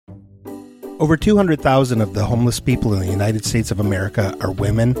Over 200,000 of the homeless people in the United States of America are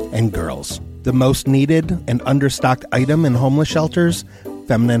women and girls. The most needed and understocked item in homeless shelters?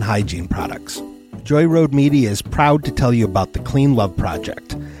 Feminine hygiene products. Joy Road Media is proud to tell you about the Clean Love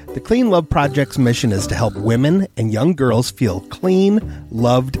Project. The Clean Love Project's mission is to help women and young girls feel clean,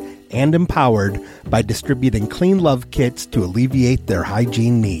 loved, and empowered by distributing Clean Love kits to alleviate their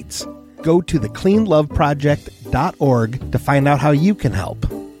hygiene needs. Go to thecleanloveproject.org to find out how you can help.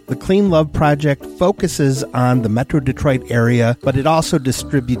 The Clean Love Project focuses on the Metro Detroit area, but it also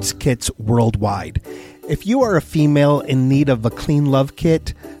distributes kits worldwide. If you are a female in need of a Clean Love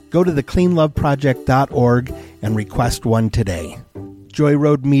kit, go to thecleanloveproject.org and request one today. Joy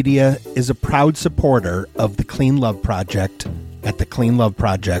Road Media is a proud supporter of the Clean Love Project at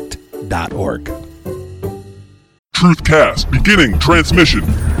thecleanloveproject.org. Truthcast beginning transmission.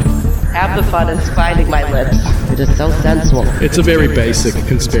 Half the fun is finding my lips. It is so sensual. It's a very basic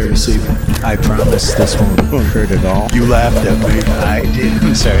conspiracy. I promise this won't hurt at all. You laughed at me. I did.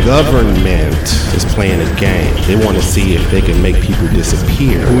 I'm sorry. Government is playing a game. They want to see if they can make people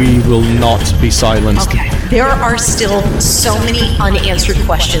disappear. We will not be silenced. Okay. There are still so many unanswered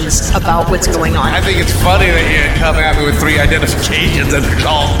questions about what's going on. I think it's funny that you come at me with 3 identifications and they're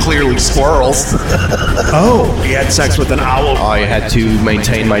all clearly squirrels. Oh, he had sex with an owl. I had to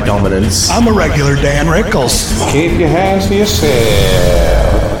maintain my dominance. I'm a regular Dan Rickles. Keep your hands to yourself.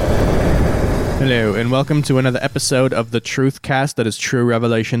 Hello, and welcome to another episode of the Truth Cast, that is true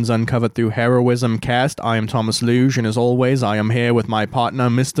revelations uncovered through heroism cast. I am Thomas Luge, and as always, I am here with my partner,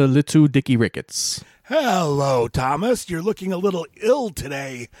 Mr. Little Dicky Ricketts. Hello, Thomas. You're looking a little ill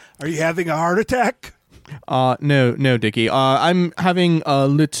today. Are you having a heart attack? No, Dickie. I'm having a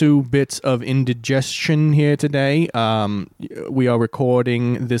little bit of indigestion here today. We are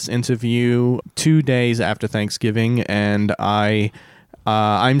recording this interview 2 days after Thanksgiving, and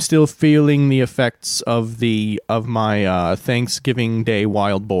I'm still feeling the effects of my Thanksgiving Day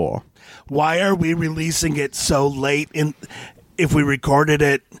wild boar. Why are we releasing it so late? If we recorded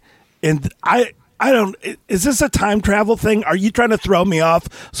it, I don't. Is this a time travel thing? Are you trying to throw me off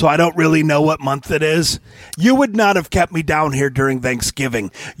so I don't really know what month it is? You would not have kept me down here during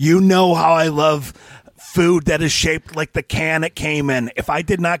Thanksgiving. You know how I love food that is shaped like the can it came in. If I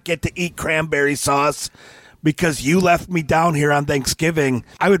did not get to eat cranberry sauce because you left me down here on Thanksgiving,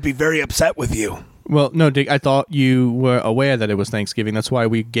 I would be very upset with you. Well, no, Dick, I thought you were aware that it was Thanksgiving. That's why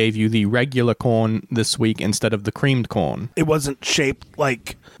we gave you the regular corn this week instead of the creamed corn. It wasn't shaped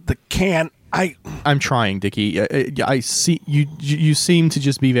like the can. I'm trying, Dickie. I see you seem to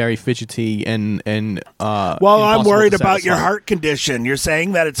just be very fidgety and well, I'm worried about your heart condition. You're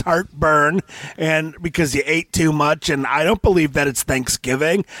saying that it's heartburn and because you ate too much, and I don't believe that it's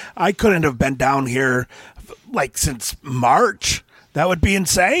Thanksgiving. I couldn't have been down here like since March. That would be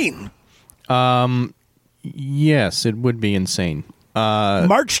insane. Yes, it would be insane.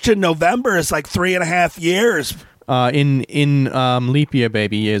 March to November is like 3.5 years. In leap year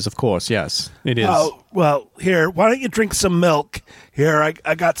baby years, of course, yes, it is. Oh, well, here, why don't you drink some milk? Here,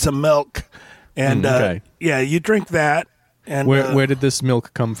 I got some milk, and okay. Yeah, you drink that. And where did this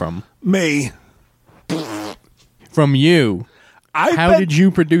milk come from? Me. From you. How did you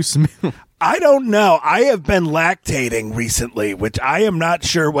produce milk? I don't know. I have been lactating recently, which I am not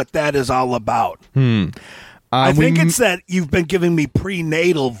sure what that is all about. I think it's that you've been giving me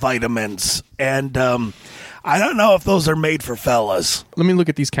prenatal vitamins, and I don't know if those are made for fellas. Let me look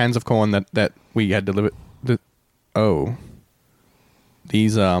at these cans of corn that we had delivered.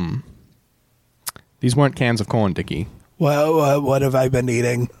 These weren't cans of corn, Dickie. Well, what have I been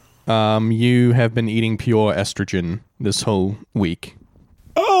eating? You have been eating pure estrogen this whole week.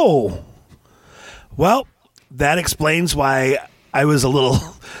 Oh. Well, that explains why I was a little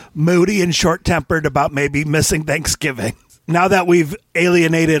moody and short-tempered about maybe missing Thanksgiving. Now that we've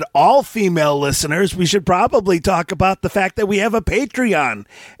alienated all female listeners, we should probably talk about the fact that we have a Patreon.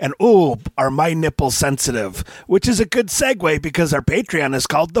 And, are my nipples sensitive? Which is a good segue because our Patreon is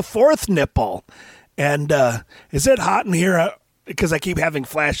called The Fourth Nipple. And is it hot in here? Because I keep having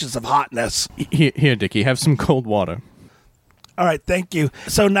flashes of hotness. Here, Dickie, have some cold water. All right, thank you.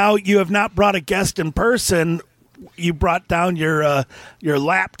 So now you have not brought a guest in person. You brought down your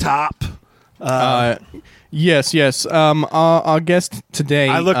laptop. Yes. Our guest today.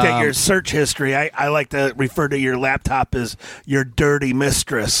 I looked at your search history. I like to refer to your laptop as your dirty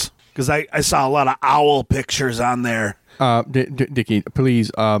mistress because I saw a lot of owl pictures on there. Dickie, please.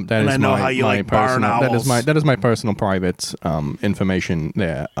 That and is I know my, how you my like personal. barn owls. That is my personal private information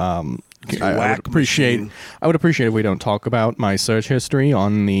there. I would appreciate if we don't talk about my search history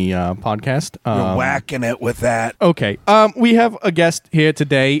on the podcast. You're whacking it with that. Okay. We have a guest here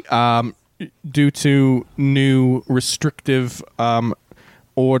today. due to new restrictive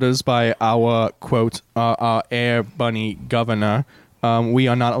orders by our, quote, our Air Bunny governor, we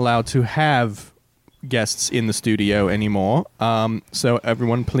are not allowed to have guests in the studio anymore. So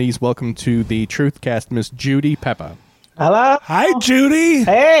everyone, please welcome to the Truthcast, Miss Judy Pepper. Hello? Hi, Judy.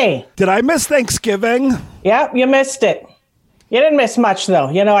 Hey. Did I miss Thanksgiving? Yep, you missed it. You didn't miss much, though.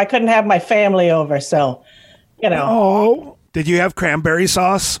 You know, I couldn't have my family over, so, you know. Oh. Did you have cranberry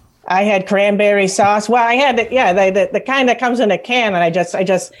sauce? I had cranberry sauce. Well, I had the kind that comes in a can, and I just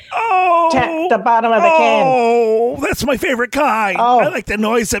tapped the bottom of the can. Oh, that's my favorite kind. Oh. I like the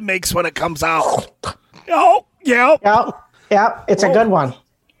noise it makes when it comes out. Oh, yeah. Yep, it's a good one.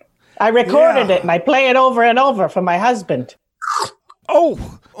 I recorded it, and I play it over and over for my husband.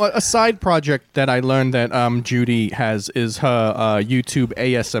 Oh. A side project that I learned that Judy has is her YouTube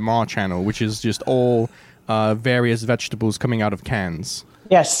ASMR channel, which is just all various vegetables coming out of cans.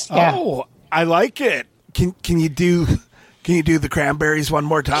 Yes. Yeah. Oh, I like it. Can you do the cranberries one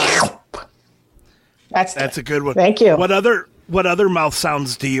more time? That's a good one. Thank you. What other mouth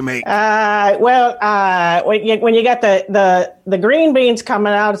sounds do you make? When you got the green beans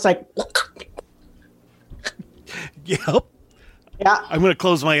coming out, it's like. Yep. Yeah. I'm going to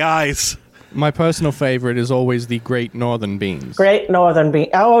close my eyes. My personal favorite is always the Great Northern Beans. Great Northern Beans.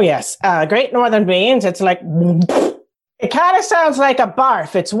 Oh, yes. Great Northern Beans. It's like, it kind of sounds like a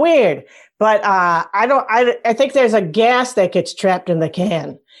barf. It's weird, but I think there's a gas that gets trapped in the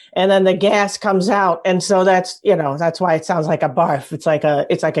can, and then the gas comes out. And so that's why it sounds like a barf. It's like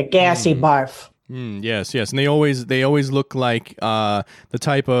a gassy barf. Yes, and they always look like the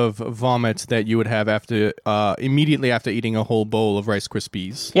type of vomit that you would have after immediately after eating a whole bowl of Rice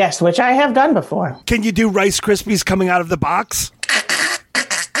Krispies. Yes, which I have done before. Can you do Rice Krispies coming out of the box?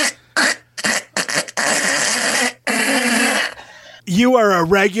 You are a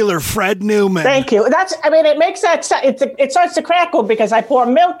regular Fred Newman. Thank you. It makes that it starts to crackle because I pour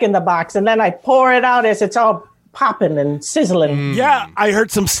milk in the box and then I pour it out as it's all popping and sizzling. Yeah, I heard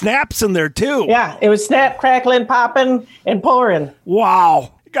some snaps in there too. Yeah, it was snap, crackling, popping, and pouring.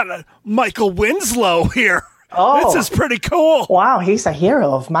 Wow. You got a Michael Winslow here. Oh. This is pretty cool. Wow, he's a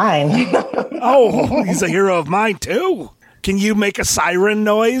hero of mine. Oh, he's a hero of mine too. Can you make a siren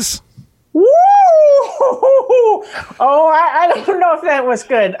noise? Woo! Oh, I don't know if that was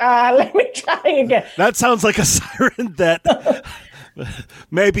good. Let me try again. That sounds like a siren that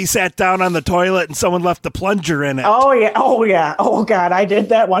maybe sat down on the toilet and someone left the plunger in it. Oh, yeah. Oh, God, I did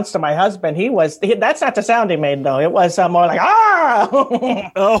that once to my husband. That's not the sound he made, though. It was more like, ah!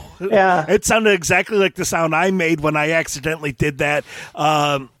 Oh, yeah. It sounded exactly like the sound I made when I accidentally did that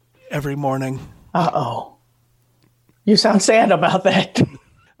every morning. Uh-oh. You sound sad about that.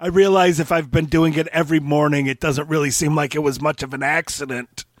 I realize if I've been doing it every morning, it doesn't really seem like it was much of an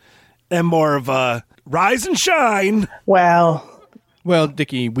accident and more of a rise and shine. Well,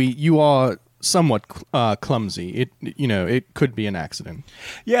 Dickie, you are somewhat clumsy. It could be an accident.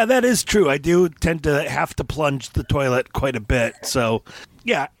 Yeah, that is true. I do tend to have to plunge the toilet quite a bit. So,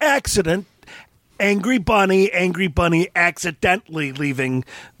 yeah, accident. Angry bunny accidentally leaving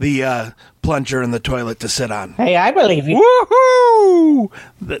the plunger in the toilet to sit on. Hey, I believe you.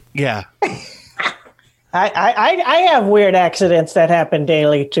 Woohoo! Yeah. I have weird accidents that happen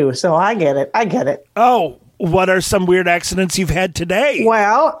daily, too, so I get it. Oh, what are some weird accidents you've had today?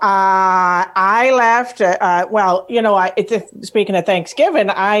 Well, I left, speaking of Thanksgiving,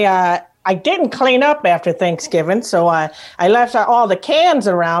 I didn't clean up after Thanksgiving, so I left all the cans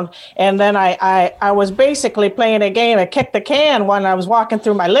around, and then I was basically playing a game. I kicked the can when I was walking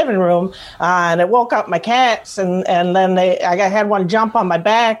through my living room, and it woke up my cats, and then I had one jump on my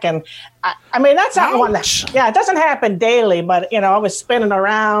back, and that's not one that, it doesn't happen daily, but I was spinning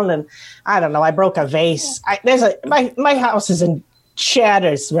around, and I don't know, I broke a vase. My house is in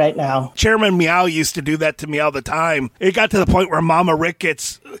shatters right now. Chairman Meow used to do that to me all the time. It got to the point where Mama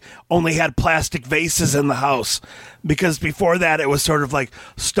Ricketts only had plastic vases in the house, because before that it was sort of like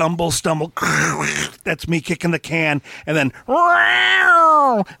stumble. That's me kicking the can, and then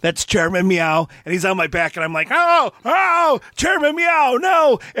that's Chairman Meow, and he's on my back, and I'm like, oh, Chairman Meow,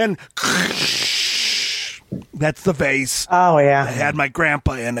 no, and that's the vase. Oh yeah, that had my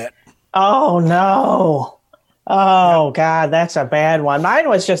grandpa in it. Oh no. Oh, God, that's a bad one. Mine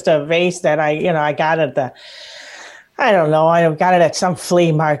was just a vase that I got at I got it at some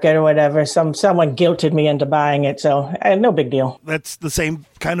flea market or whatever. Someone guilted me into buying it, so no big deal. That's the same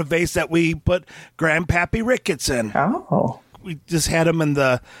kind of vase that we put Grandpappy Ricketts in. Oh. We just had him in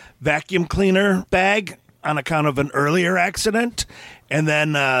the vacuum cleaner bag on account of an earlier accident. And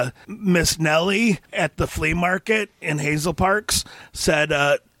then Miss Nellie at the flea market in Hazel Parks said,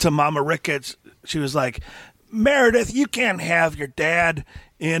 to Mama Ricketts. She was like, Meredith, you can't have your dad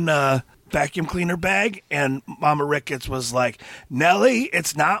in a vacuum cleaner bag. And Mama Ricketts was like, Nellie,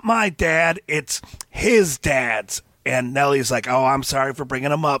 it's not my dad, it's his dad's. And Nellie's like, oh, I'm sorry for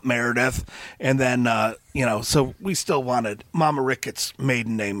bringing him up, Meredith. And then, so we still wanted Mama Ricketts'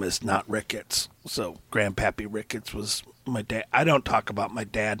 maiden name is not Ricketts. So Grandpappy Ricketts was my dad. I don't talk about my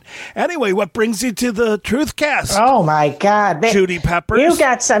dad. Anyway, what brings you to the Truthcast? Oh my God, Judy Peppers. You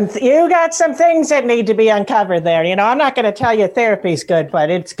got some things that need to be uncovered there. I'm not going to tell you therapy's good,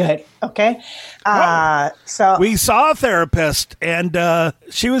 but it's good. Okay. So we saw a therapist, and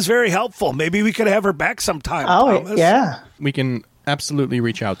she was very helpful. Maybe we could have her back sometime. Oh, Thomas. Yeah. We can absolutely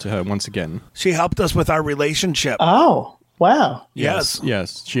reach out to her once again. She helped us with our relationship. Oh, wow. Yes.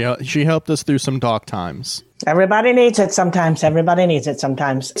 She helped us through some dark times. Everybody needs it sometimes.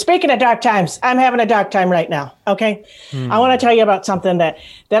 Speaking of dark times, I'm having a dark time right now. Okay. I want to tell you about something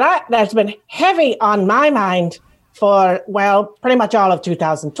that's been heavy on my mind for, pretty much all of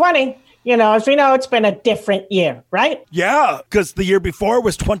 2020. As we know, it's been a different year, right? Yeah, because the year before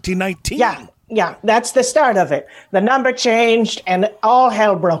was 2019. Yeah, that's the start of it. The number changed and all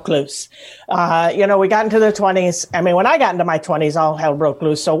hell broke loose. We got into the 20s. I mean, when I got into my 20s, all hell broke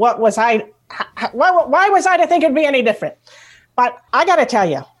loose. So why was I to think it'd be any different? But I got to tell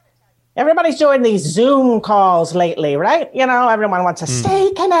you, everybody's doing these Zoom calls lately, right? Everyone wants to stay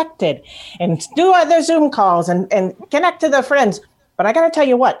connected and do other Zoom calls and connect to their friends. But I got to tell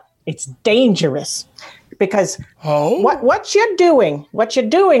you what, it's dangerous. Because what you're doing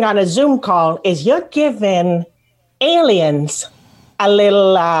on a Zoom call is you're giving aliens a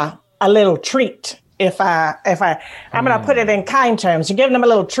little treat. I'm going to put it in kind terms, you're giving them a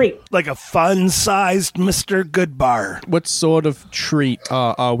little treat, like a fun-sized Mr. Goodbar. What sort of treat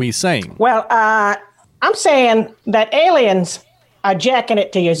are we saying? Well, I'm saying that aliens are jacking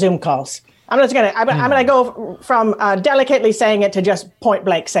it to your Zoom calls. I'm gonna go from delicately saying it to just point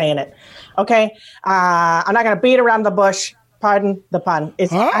blank saying it. Okay, I'm not gonna beat around the bush. Pardon the pun.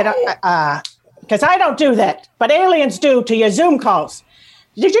 Because I don't do that, but aliens do to your Zoom calls.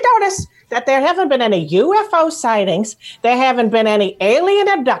 Did you notice that there haven't been any UFO sightings? There haven't been any alien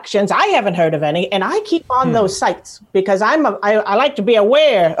abductions. I haven't heard of any, and I keep on those sites because I like to be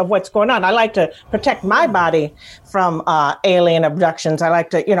aware of what's going on. I like to protect my body from alien abductions. I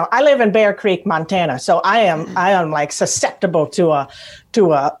like to, I live in Bear Creek, Montana, so I am like susceptible to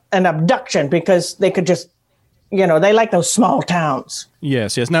an abduction because they could just, they like those small towns.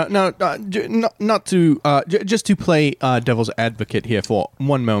 Yes. Now, not to just to play devil's advocate here for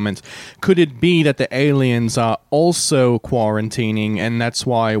one moment. Could it be that the aliens are also quarantining, and that's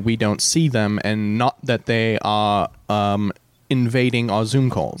why we don't see them, and not that they are invading our Zoom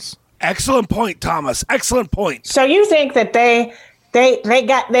calls? Excellent point, Thomas. Excellent point. So you think that they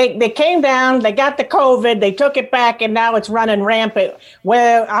came down, they got the COVID, they took it back, and now it's running rampant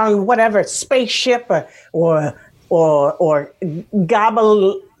on whatever spaceship or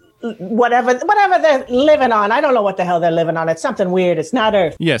gobble, whatever they're living on. I don't know what the hell they're living on. It's something weird. It's not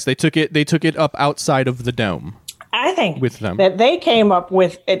Earth. Yes, they took it up outside of the dome. I think with them that they came up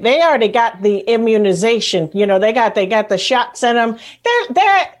with. They already got the immunization. They got the shots in them.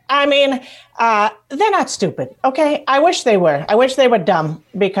 They're not stupid. Okay, I wish they were. I wish they were dumb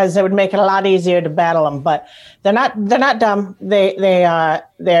because it would make it a lot easier to battle them. But they're not. They're not dumb.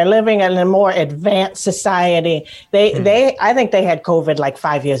 They're living in a more advanced society. I think they had COVID like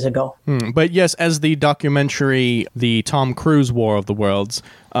 5 years ago. But yes, as the documentary, the Tom Cruise War of the Worlds,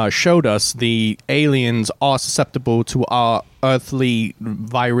 showed us, the aliens are susceptible to our earthly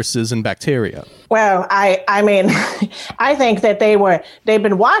viruses and bacteria. Well, I mean, I think that they've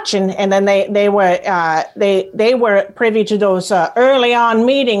been watching, and then they were privy to those early on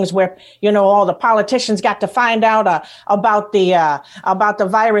meetings where all the politicians got to find out about the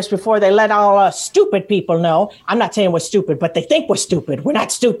virus before they let all stupid people know. I'm not saying we're stupid, but they think we're stupid. We're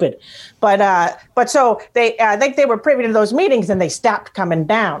not stupid, but so I think they were privy to those meetings, and they stopped coming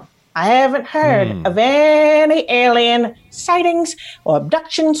down. I haven't heard of any alien sightings or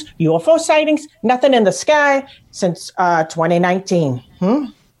abductions, UFO sightings, nothing in the sky since 2019.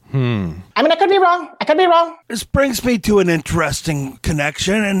 I mean, I could be wrong. This brings me to an interesting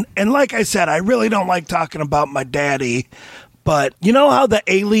connection. And like I said, I really don't like talking about my daddy. But you know how the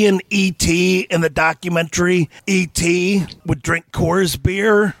alien E.T. in the documentary E.T. would drink Coors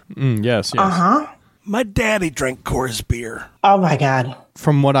beer? Yes. Uh-huh. My daddy drank Coors beer. Oh, my God.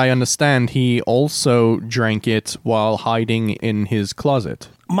 From what I understand, he also drank it while hiding in his closet.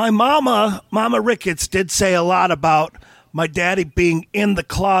 My Mama Ricketts, did say a lot about my daddy being in the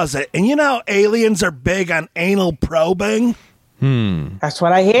closet. And you know how aliens are big on anal probing? That's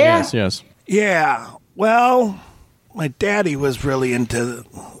what I hear. Yes. Yeah. Well, my daddy was really into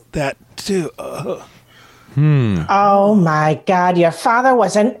that too. Oh my God, your father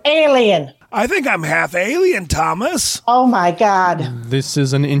was an alien. I think I'm half alien, Thomas. Oh my God. This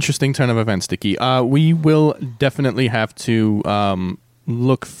is an interesting turn of events, Dickie. We will definitely have to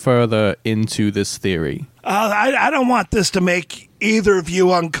look further into this theory. I don't want this to make either of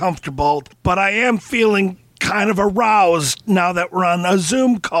you uncomfortable, but I am feeling kind of aroused now that we're on a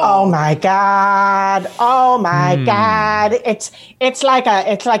Zoom call. Oh my God. Oh my God. It's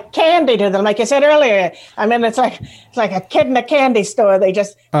like candy to them, like you said earlier. I mean, it's like a kid in a candy store. They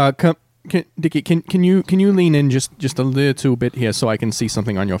just Dickie, can you lean in just a little bit here so I can see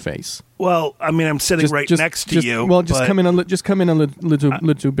something on your face? Well, I mean, I'm sitting next to you. Well, come in a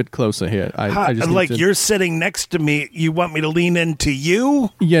little bit closer here. I just like you're sitting next to me. You want me to lean into you?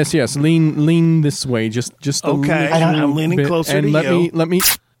 Yes. Lean this way. Just okay. I'm leaning bit, closer and to let me.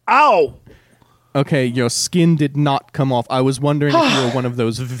 Ow! Okay, your skin did not come off. I was wondering if you were one of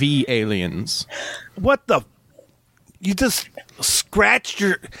those V aliens. What the? You just scratched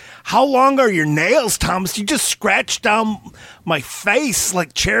your... How long are your nails, Thomas? You just scratched down my face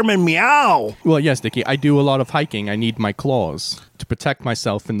like Chairman Meow. Well, yes, Dickie, I do a lot of hiking. I need my claws to protect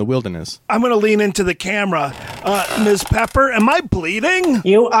myself in the wilderness. I'm going to lean into the camera. Ms. Pepper, am I bleeding?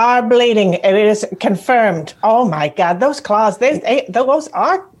 You are bleeding. It is confirmed. Oh, my God. Those claws, they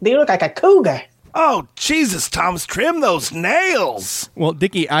look like a cougar. Oh, Jesus, Thomas, trim those nails. Well,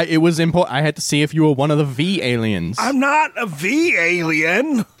 Dickie, it was important. I had to see if you were one of the V aliens. I'm not a V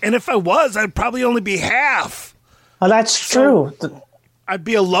alien. And if I was, I'd probably only be half. Oh, that's true. I'd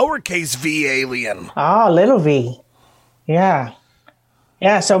be a lowercase V alien. Oh, little V. Yeah.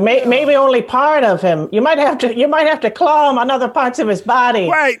 Yeah, so maybe only part of him. You might have to claw him on other parts of his body.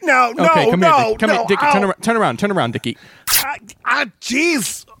 Wait, no, come here, Dickie. Turn around, Dickie.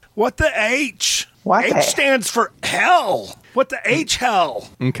 Jeez. What the H? What H the? stands for hell. What the H hell?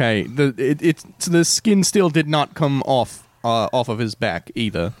 Okay, the skin still did not come off of his back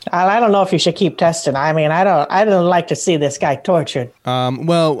either. I don't know if you should keep testing. I mean, I don't like to see this guy tortured.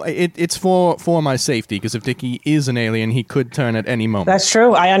 Well, it's for my safety, because if Dickie is an alien, he could turn at any moment. That's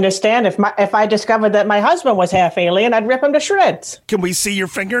true. I understand. If I discovered that my husband was half alien, I'd rip him to shreds. Can we see your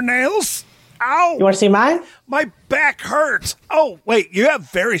fingernails? Ow! You want to see mine? My back hurts. Oh, wait, you have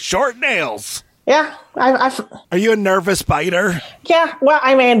very short nails. Yeah, Are you a nervous biter? Yeah, well,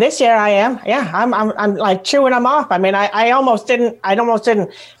 I mean, this year I am. Yeah, I'm like chewing them off. I mean, I almost didn't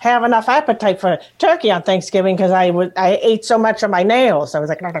have enough appetite for turkey on Thanksgiving because I ate so much of my nails. I was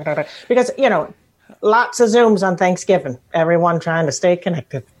like, because lots of Zooms on Thanksgiving. Everyone trying to stay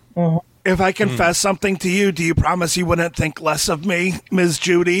connected. Mm-hmm. If I confess something to you, do you promise you wouldn't think less of me, Ms.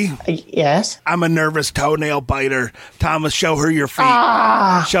 Judy? Yes. I'm a nervous toenail biter. Thomas, show her your feet.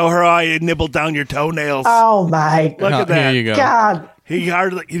 Show her how I nibble down your toenails. Oh, my. Look at that. Here you go. God. He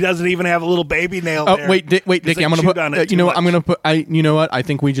doesn't even have a little baby nail there. Wait, Dickie, I'm gonna put. You know what? I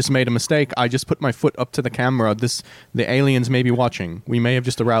think we just made a mistake. I just put my foot up to the camera. The aliens may be watching. We may have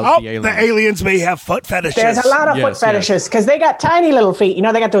just aroused the aliens. The aliens may have foot fetishes. There's a lot of foot fetishes because they got tiny little feet.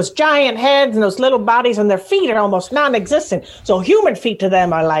 They got those giant heads and those little bodies, and their feet are almost non-existent. So human feet to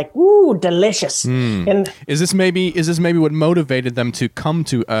them are like, ooh, delicious. And is this maybe what motivated them to come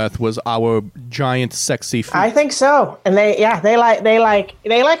to Earth? Was our giant, sexy feet? I think so. And they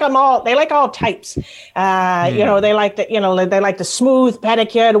like them all. They like all types. They like the smooth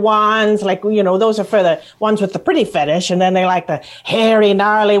pedicured ones. Like, those are for the ones with the pretty fetish. And then they like the hairy,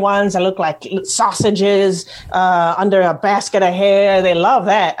 gnarly ones that look like sausages under a basket of hair. They love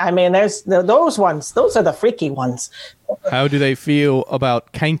that. I mean, there's those ones. Those are the freaky ones. How do they feel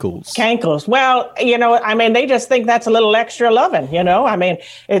about cankles? Cankles. Well, they just think that's a little extra loving. I mean,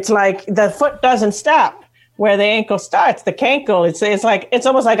 it's like the foot doesn't stop where the ankle starts. The cankle, it's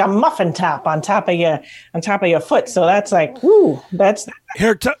almost like a muffin top on top of your foot. So that's like, ooh, that's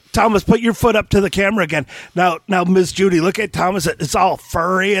here. Thomas, put your foot up to the camera again. Now, Miss Judy, look at Thomas. It's all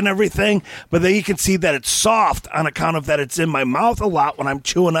furry and everything, but then you can see that it's soft on account of that it's in my mouth a lot when I'm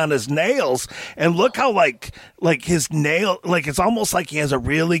chewing on his nails. And look how like his nail, like it's almost like he has a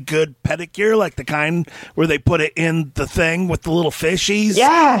really good pedicure, like the kind where they put it in the thing with the little fishies.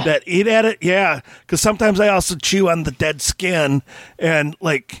 Yeah. That eat at it. Yeah. Because sometimes I also chew on the dead skin, and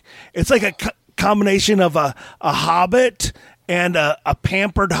like it's like a combination of a hobbit and a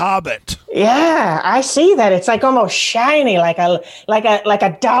pampered hobbit. Yeah, I see that. It's like almost shiny, like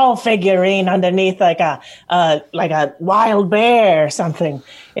a doll figurine underneath, like a wild bear or something.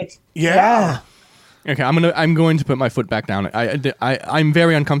 It's yeah. Okay, I'm going to put my foot back down. I'm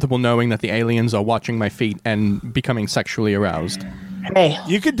very uncomfortable knowing that the aliens are watching my feet and becoming sexually aroused. Hey,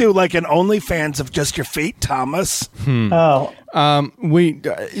 You could do like an OnlyFans of just your feet, Thomas. oh,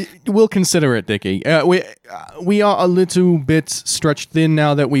 We'll consider it, Dickie. We are a little bit stretched thin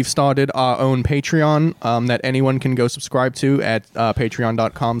now that we've started our own Patreon that anyone can go subscribe to at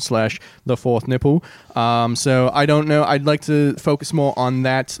patreon.com/thefourthnipple. So I don't know. I'd like to focus more on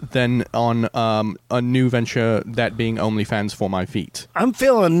that than on a new venture, that being OnlyFans for my feet. I'm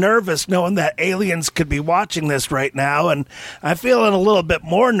feeling nervous knowing that aliens could be watching this right now, and I'm feeling a little bit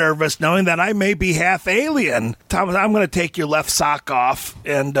more nervous knowing that I may be half alien. Thomas, I'm going to take your left sock off,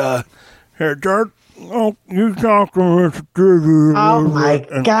 and here, Dirt. Oh, you talking? oh my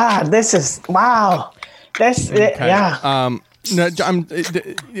God! This is wow. Yeah. No,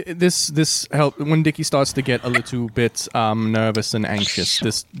 this help when Dickie starts to get a little bit nervous and anxious.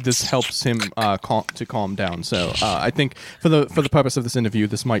 This helps him to calm down. So I think for the purpose of this interview,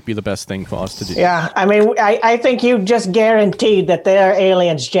 this might be the best thing for us to do. Yeah, I mean, I think you just guaranteed that there are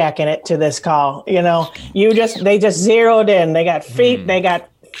aliens jacking it to this call. You know, they just zeroed in. They got feet. They got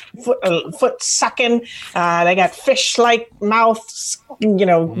foot sucking. They got fish-like mouths. You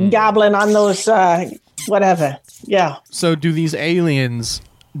know, gobbling on those whatever. Yeah. So do these aliens?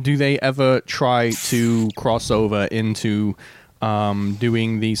 Do they ever try to cross over into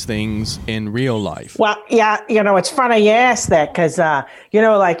doing these things in real life? Well, yeah, you know, it's funny you ask that because, you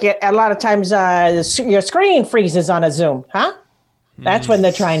know, like a lot of times your screen freezes on a Zoom, huh? That's when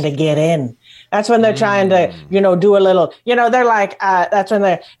they're trying to get in. That's when they're trying to, you know, do a little, you know, they're like, that's when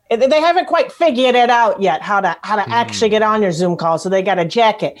they haven't quite figured it out yet, how to actually get on your Zoom call. So they got a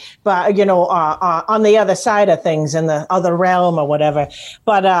jacket, but, you know, on the other side of things in the other realm or whatever.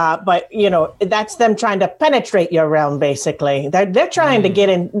 But, you know, that's them trying to penetrate your realm, basically. They're trying to get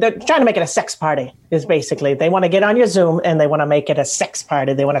in. They're trying to make it a sex party is basically. They want to get on your Zoom and they want to make it a sex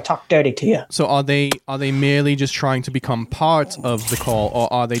party. They want to talk dirty to you. So are they merely just trying to become part of the call, or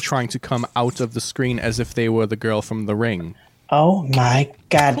are they trying to come out of the screen as if they were the girl from The Ring? Oh my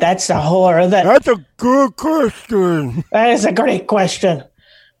God, that's a horror. That's a good question. That is a great question.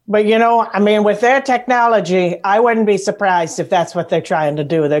 But, you know, I mean, with their technology, I wouldn't be surprised if that's what they're trying to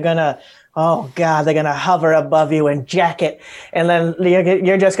do. They're going to, oh God, they're going to hover above you and jacket. And then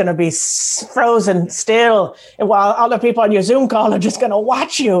you're just going to be frozen still while other people on your Zoom call are just going to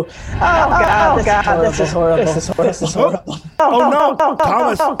watch you. Oh God, this is horrible. This is horrible. Oh no,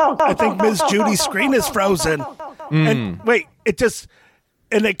 Thomas, I think Ms. Judy's screen is frozen. And wait, it just,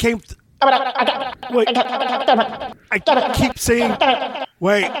 and it came, wait, I keep saying,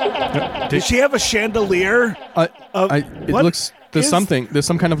 wait, does she have a chandelier? There's some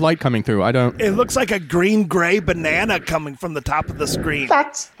kind of light coming through. I don't. It looks like a green-gray banana coming from the top of the screen.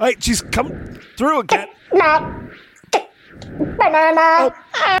 Wait, she's come through again. Banana.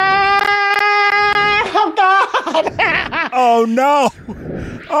 Oh God. Oh no.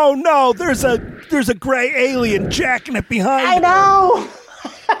 Oh no, there's a gray alien jacking it behind. I know.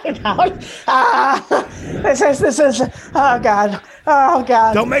 This is. Oh God. Oh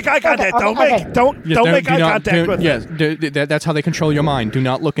God. Don't make eye contact. Don't make eye contact with them. Yes, that's how they control your mind. Do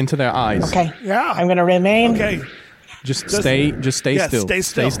not look into their eyes. Okay. Yeah. I'm gonna remain. Okay. Just stay still. Stay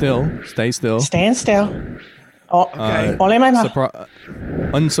still. Stay still. Staying still. Oh, okay. Only my mouth.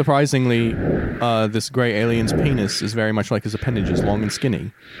 Unsurprisingly, this gray alien's penis is very much like his appendages, long and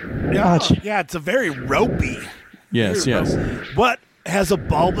skinny. Yeah, it's a very ropey. Yes. But has a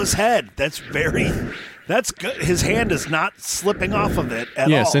bulbous head. That's good. His hand is not slipping off of it at all.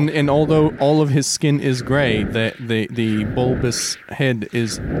 Yes, and although all of his skin is gray, the bulbous head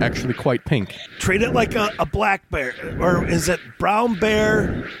is actually quite pink. Treat it like a black bear, or is it brown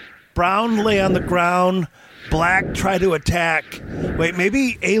bear? Brown lay on the ground. Black try to attack. Wait,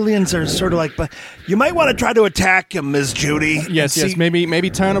 maybe aliens are sort of like. But you might want to try to attack him, Ms. Judy. Yes. Maybe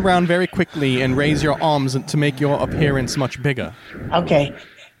turn around very quickly and raise your arms to make your appearance much bigger. Okay.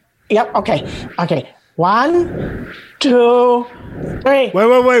 Yep. Okay. 1, 2, 3.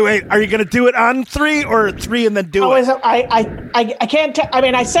 Wait. Are you going to do it on 3 or 3 and then do it? I can't. I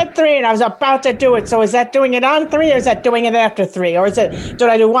mean, I said 3 and I was about to do it. So is that doing it on 3 or is that doing it after 3? Or did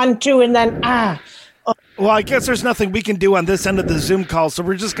I do 1, 2 and then Well, I guess there's nothing we can do on this end of the Zoom call, so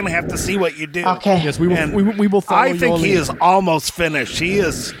we're just going to have to see what you do. Okay. Yes, we will follow I think he is almost finished.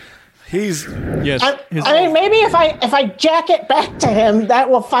 He's. Yes. I mean, maybe if I jack it back to him, that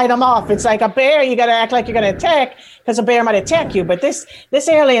will fight him off. It's like a bear. You got to act like you're going to attack. because a bear might attack you. But this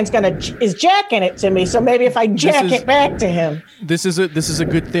alien's is jacking it to me. So maybe if I jack it back to him. This is a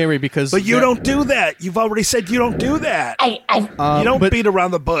good theory because. But you don't do that. You've already said you don't do that. You don't beat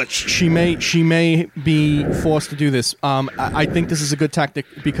around the bush. She may be forced to do this. I think this is a good tactic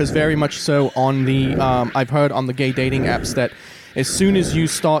because very much so on the I've heard on the gay dating apps that as soon as you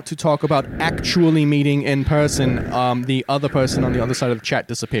start to talk about actually meeting in person, the other person on the other side of the chat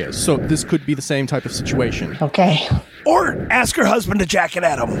disappears. So this could be the same type of situation. Okay. Or ask her husband to jack it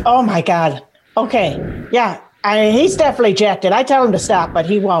at him. Oh my God. Okay. Yeah. He's definitely jacked it. I tell him to stop, but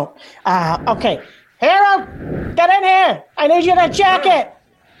he won't. Okay. Harold, get in here. I need you to jack it.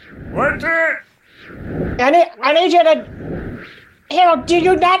 What's it? I need you to... Harold, do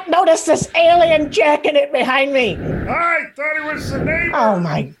you not notice this alien jacking it behind me? I thought it was the neighbor. Oh,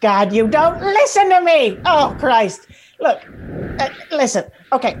 my God. You don't listen to me. Oh, Christ. Look, listen.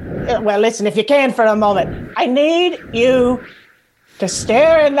 Okay. Well, listen, if you can for a moment. I need you to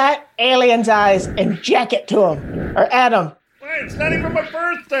stare in that alien's eyes and jack it to him or at him. Wait, it's not even my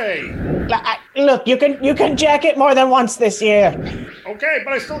birthday. Look, you can jack it more than once this year. Okay,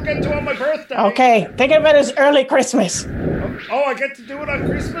 but I still get to on my birthday. Okay, think of it as early Christmas. Oh, I get to do it on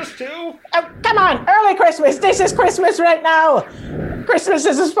Christmas too? Come on, early Christmas. This is Christmas right now. Christmas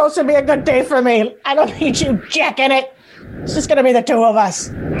is supposed to be a good day for me. I don't need you jacking it. It's just gonna be the two of us.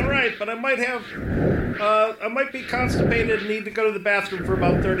 All right, but I might be constipated and need to go to the bathroom for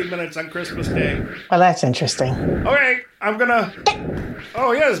about 30 minutes on Christmas Day. Well, that's interesting. Okay, I'm gonna...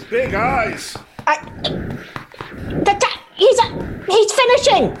 Oh, he has big eyes. He's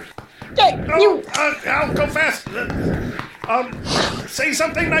finishing. I'll go fast. Say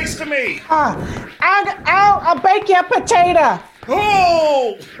something nice to me. I'll bake you a potato.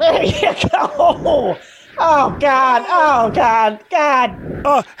 Oh! There you go. Oh, God.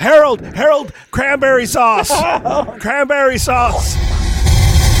 Oh, Harold, cranberry sauce. Cranberry sauce.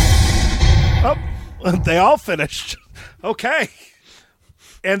 Oh, they all finished. Okay.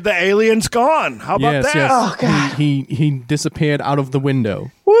 And the alien's gone. How about that? Yes. Oh, God. He disappeared out of the window.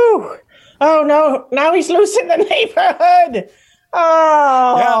 Woo. Oh, no. Now he's loose in the neighborhood.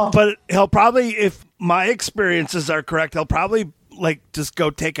 Oh. Yeah, but he'll probably, if my experiences are correct, he'll probably, just go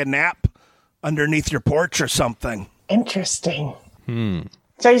take a nap underneath your porch or something. Interesting.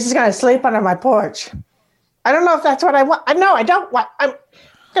 So he's just going to sleep under my porch. I don't know if that's what I want. No, I don't want. I'm going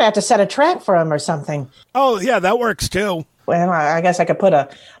to have to set a trap for him or something. Oh, yeah, that works too. Well, I guess I could put a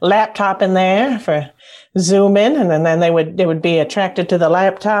laptop in there for zoom in, and then they would be attracted to the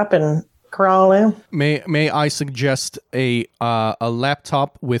laptop and crawl in. May I suggest a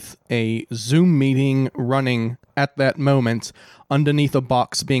laptop with a Zoom meeting running at that moment underneath a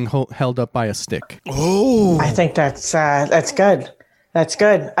box being held up by a stick? Oh, I think that's good. That's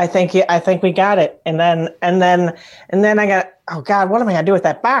good. I think we got it. And then I got. Oh God, what am I gonna do with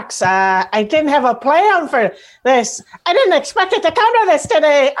that box? I didn't have a plan for this. I didn't expect it to come to this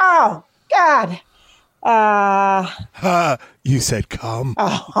today. Oh God. You said come.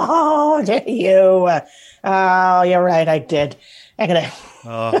 Oh, did you? Oh, you're right. I did. I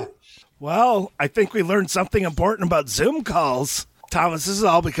gotta. Well, I think we learned something important about Zoom calls. Thomas, this is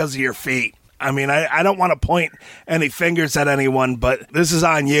all because of your feet. I mean, I don't want to point any fingers at anyone, but this is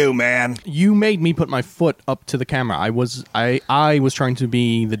on you, man. You made me put my foot up to the camera. I was trying to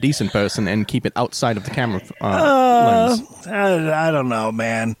be the decent person and keep it outside of the camera lens. I don't know,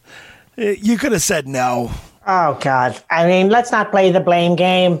 man. You could have said no. Oh God! I mean, let's not play the blame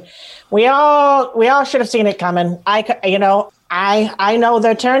game. We all should have seen it coming. I know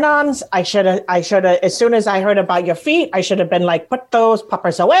their turn-ons. I should have. As soon as I heard about your feet, I should have been like, put those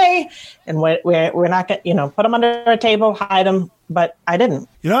puppers away, and we're not gonna, put them under a table, hide them. But I didn't.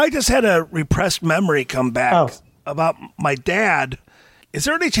 I just had a repressed memory come back about my dad. Is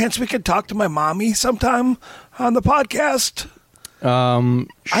there any chance we could talk to my mommy sometime on the podcast? Sure.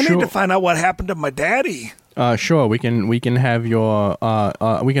 I need to find out what happened to my daddy. Sure, we can have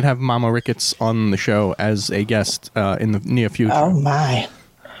we can have Mama Ricketts on the show as a guest in the near future. Oh my.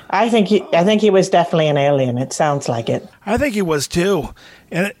 I think he was definitely an alien. It sounds like it. I think he was too.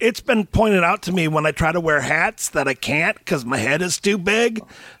 And it's been pointed out to me when I try to wear hats that I can't because my head is too big.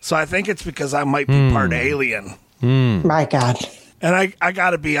 So I think it's because I might be part alien. My God. And I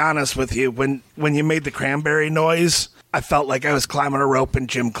got to be honest with you. When you made the cranberry noise, I felt like I was climbing a rope in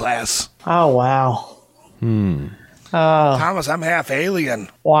gym class. Oh, wow. Thomas, I'm half alien.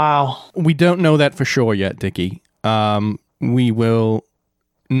 Wow. We don't know that for sure yet, Dickie. We will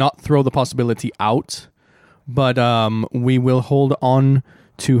not throw the possibility out, but we will hold on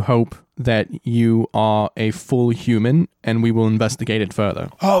to hope that you are a full human, and we will investigate it further.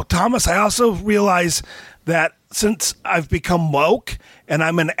 Oh, Thomas, I also realize that since I've become woke and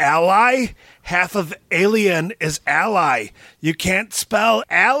I'm an ally, half of alien is ally. You can't spell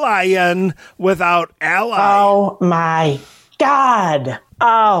alien without ally. Oh, my God.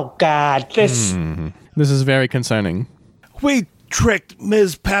 Oh, God. This is very concerning. We tricked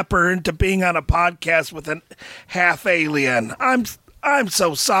Ms. Pepper into being on a podcast with a half alien. I'm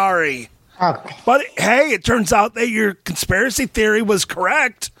so sorry. Okay. But hey, it turns out that your conspiracy theory was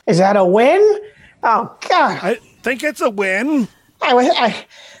correct. Is that a win? Oh, God. I think it's a win. I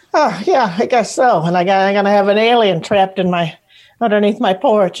guess so. And I'm going to have an alien trapped underneath my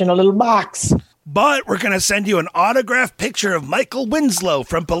porch in a little box. But we're going to send you an autographed picture of Michael Winslow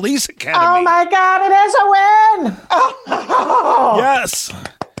from Police Academy. Oh, my God, it is a win. Oh. Yes.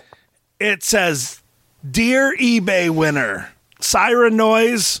 It says, Dear eBay winner, siren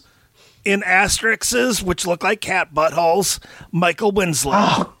noise in asterisks, which look like cat buttholes, Michael Winslow.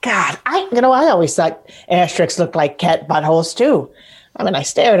 Oh, God. I always thought asterisks looked like cat buttholes, too. I mean, I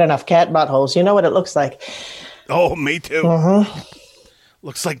stare at enough cat buttholes. You know what it looks like. Oh, me too. Mm-hmm.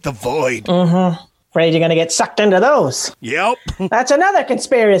 Looks like the void. Mm-hmm. Afraid you're going to get sucked into those. Yep. That's another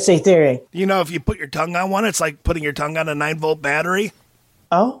conspiracy theory. You know, if you put your tongue on one, it's like putting your tongue on a 9-volt battery.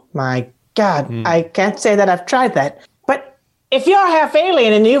 Oh, my God. I can't say that I've tried that. But if you're half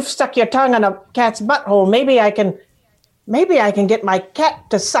alien and you've stuck your tongue on a cat's butthole, maybe I can get my cat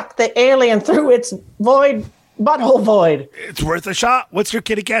to suck the alien through its butthole void. It's worth a shot. What's your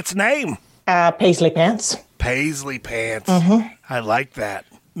kitty cat's name? Paisley Pants. Paisley Pants. Mm-hmm. I like that.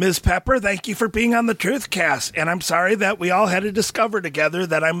 Ms. Pepper, thank you for being on the Truthcast. And I'm sorry that we all had to discover together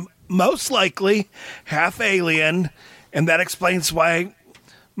that I'm most likely half alien. And that explains why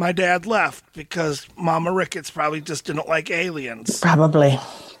my dad left, because Mama Ricketts probably just didn't like aliens. Probably.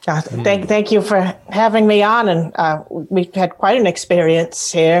 Thank you for having me on, and we've had quite an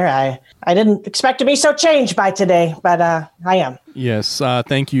experience here. I didn't expect to be so changed by today, but I am. Yes,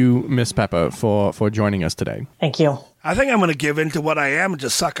 thank you, Miss Pepper, for joining us today. Thank you. I think I'm going to give in to what I am and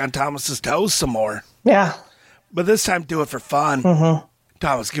just suck on Thomas's toes some more. Yeah. But this time do it for fun. Mm-hmm.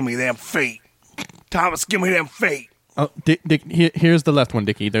 Thomas, give me them feet. Thomas, give me them feet. Oh, Dick, here's the left one,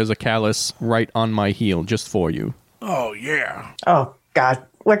 Dickie. There's a callus right on my heel just for you. Oh, yeah. Oh, God.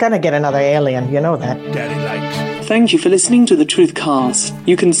 We're going to get another alien. You know that. Daddy likes. Thank you for listening to the Truthcast.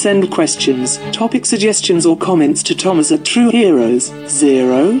 You can send questions, topic suggestions, or comments to Thomas at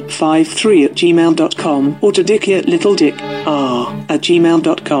TrueHeroes053@gmail.com or to Dickie at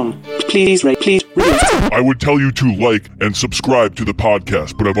littledicr@gmail.com. Please rate. I would tell you to like and subscribe to the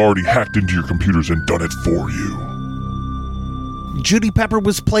podcast, but I've already hacked into your computers and done it for you. Judy Pepper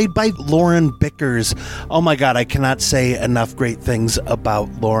was played by Lauren Bickers. Oh my God, I cannot say enough great things about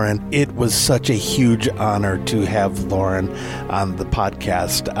Lauren. It was such a huge honor to have Lauren on the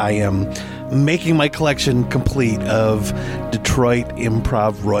podcast. I am making my collection complete of Detroit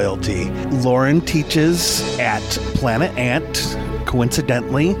improv royalty. Lauren teaches at Planet Ant.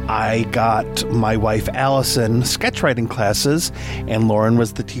 Coincidentally, I got my wife Allison sketch writing classes, and Lauren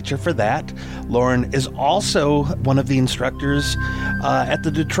was the teacher for that. Lauren is also one of the instructors at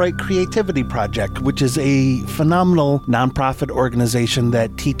the Detroit Creativity Project, which is a phenomenal nonprofit organization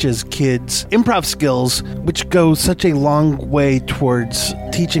that teaches kids improv skills, which go such a long way towards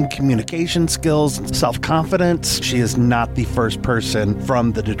teaching communication skills and self-confidence. She is not the first person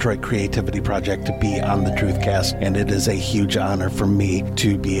from the Detroit Creativity Project to be on the Truthcast, and it is a huge honor for me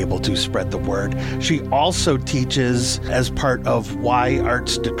to be able to spread the word. She also teaches as part of Y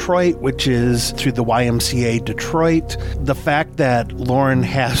Arts Detroit, which is through the YMCA Detroit. The fact that Lauren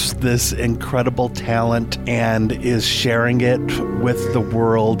has this incredible talent and is sharing it with the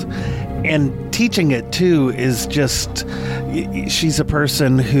world and teaching it too is just, she's a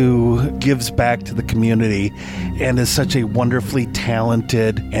person who gives back to the community and is such a wonderfully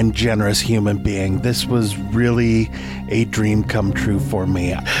talented and generous human being. This was really a dream come true for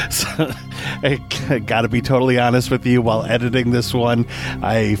me. So, I gotta be totally honest with you, while editing this one,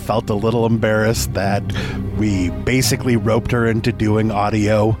 I felt a little embarrassed that we basically roped her into doing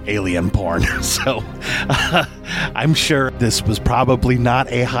audio alien porn. So I'm sure this was probably not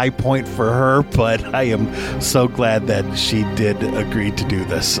a high point for her, but I am so glad that she did agree to do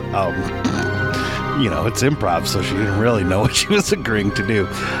this. It's improv, so she didn't really know what she was agreeing to do.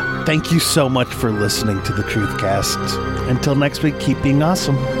 Thank you so much for listening to the Truthcast. Until next week, keep being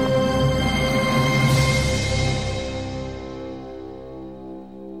awesome.